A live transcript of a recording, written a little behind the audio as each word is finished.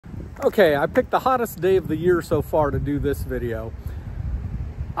Okay, I picked the hottest day of the year so far to do this video.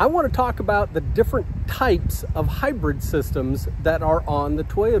 I want to talk about the different types of hybrid systems that are on the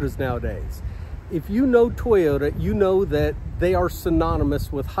Toyotas nowadays. If you know Toyota, you know that they are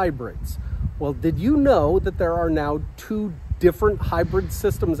synonymous with hybrids. Well, did you know that there are now two different hybrid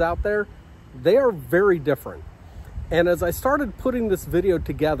systems out there? They are very different. And as I started putting this video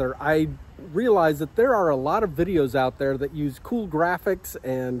together, I realized that there are a lot of videos out there that use cool graphics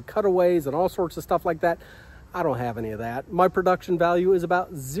and cutaways and all sorts of stuff like that. I don't have any of that. My production value is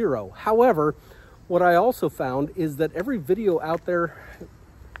about 0. However, what I also found is that every video out there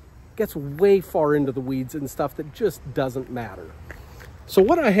gets way far into the weeds and stuff that just doesn't matter. So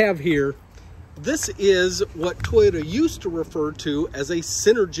what I have here, this is what Toyota used to refer to as a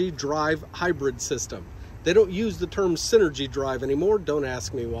synergy drive hybrid system. They don't use the term synergy drive anymore. Don't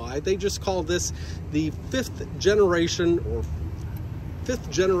ask me why. They just call this the fifth generation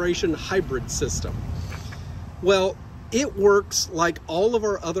hybrid system. Well, it works like all of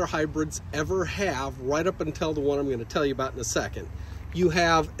our other hybrids ever have, right up until the one I'm going to tell you about in a second. You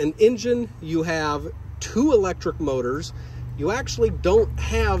have an engine, you have 2 electric motors, you actually don't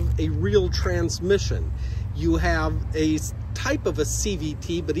have a real transmission. You have a type of a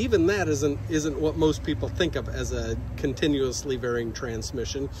CVT, but even that isn't what most people think of as a continuously varying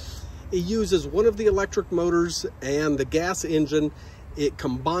transmission. It uses one of the electric motors and the gas engine. It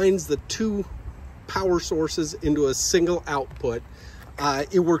combines the 2 power sources into a single output.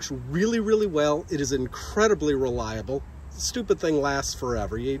 It works really, really well. It is incredibly reliable. The stupid thing lasts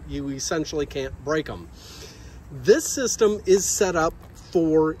forever. You essentially can't break them. This system is set up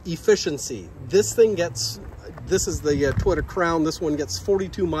for efficiency. This is the Toyota Crown. This one gets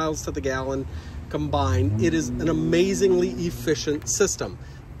 42 miles to the gallon combined. It is an amazingly efficient system.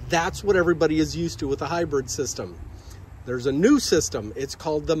 That's what everybody is used to with a hybrid system. There's a new system. It's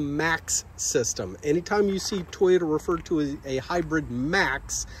called the Max system. Anytime you see Toyota referred to as a hybrid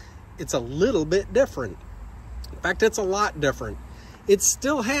Max, it's a little bit different. In fact, it's a lot different. It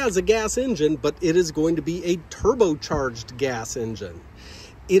still has a gas engine, but it is going to be a turbocharged gas engine.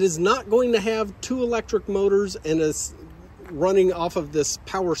 It is not going to have 2 electric motors and is running off of this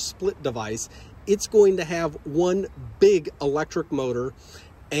power split device. It's going to have 1 big electric motor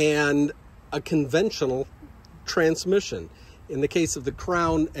and a conventional transmission. In the case of the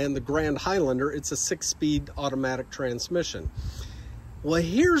Crown and the Grand Highlander, it's a 6-speed automatic transmission. Well,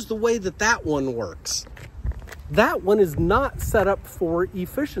 here's the way that one works. That one is not set up for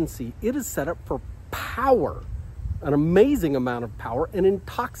efficiency. It is set up for power. An amazing amount of power, an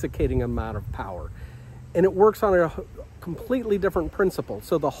intoxicating amount of power. And it works on a completely different principle.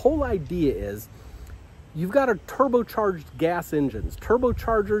 So the whole idea is you've got a turbocharged gas engines.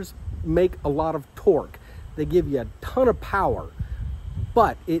 Turbochargers make a lot of torque. They give you a ton of power,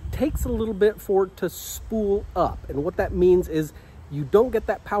 but it takes a little bit for it to spool up. And what that means is you don't get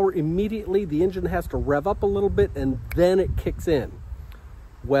that power immediately. The engine has to rev up a little bit and then it kicks in.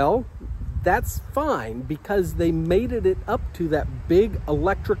 Well, that's fine because they mated it up to that big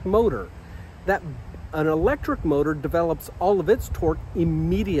electric motor. An electric motor develops all of its torque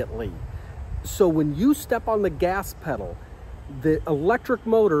immediately. So when you step on the gas pedal, the electric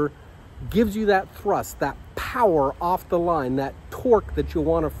motor gives you that thrust, that power off the line, that torque that you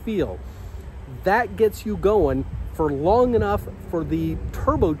want to feel. That gets you going for long enough for the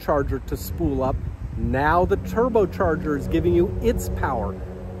turbocharger to spool up. Now the turbocharger is giving you its power.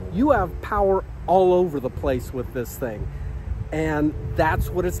 You have power all over the place with this thing. And that's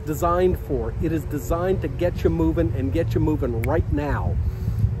what it's designed for. It is designed to get you moving and get you moving right now.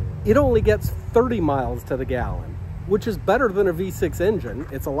 It only gets 30 miles to the gallon, which is better than a V6 engine.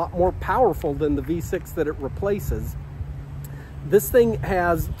 It's a lot more powerful than the V6 that it replaces. This thing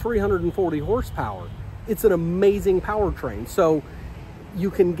has 340 horsepower. It's an amazing powertrain. So you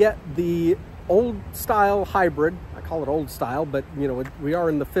can get the old style hybrid. I call it old style, but you know, we are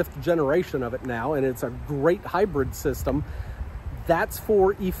in the 5th generation of it now, and it's a great hybrid system. That's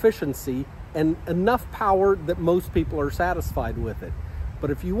for efficiency and enough power that most people are satisfied with it.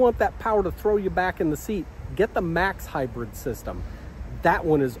 But if you want that power to throw you back in the seat, get the Max hybrid system. That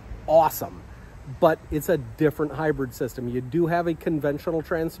one is awesome, but it's a different hybrid system. You do have a conventional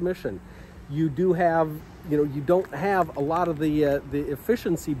transmission. You do have, you don't have a lot of the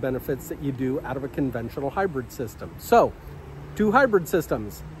efficiency benefits that you do out of a conventional hybrid system. So, 2 hybrid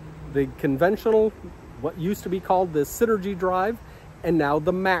systems, the conventional, what used to be called the synergy drive, and now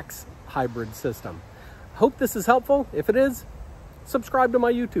the Max hybrid system. Hope this is helpful. If it is, subscribe to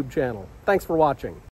my YouTube channel. Thanks for watching.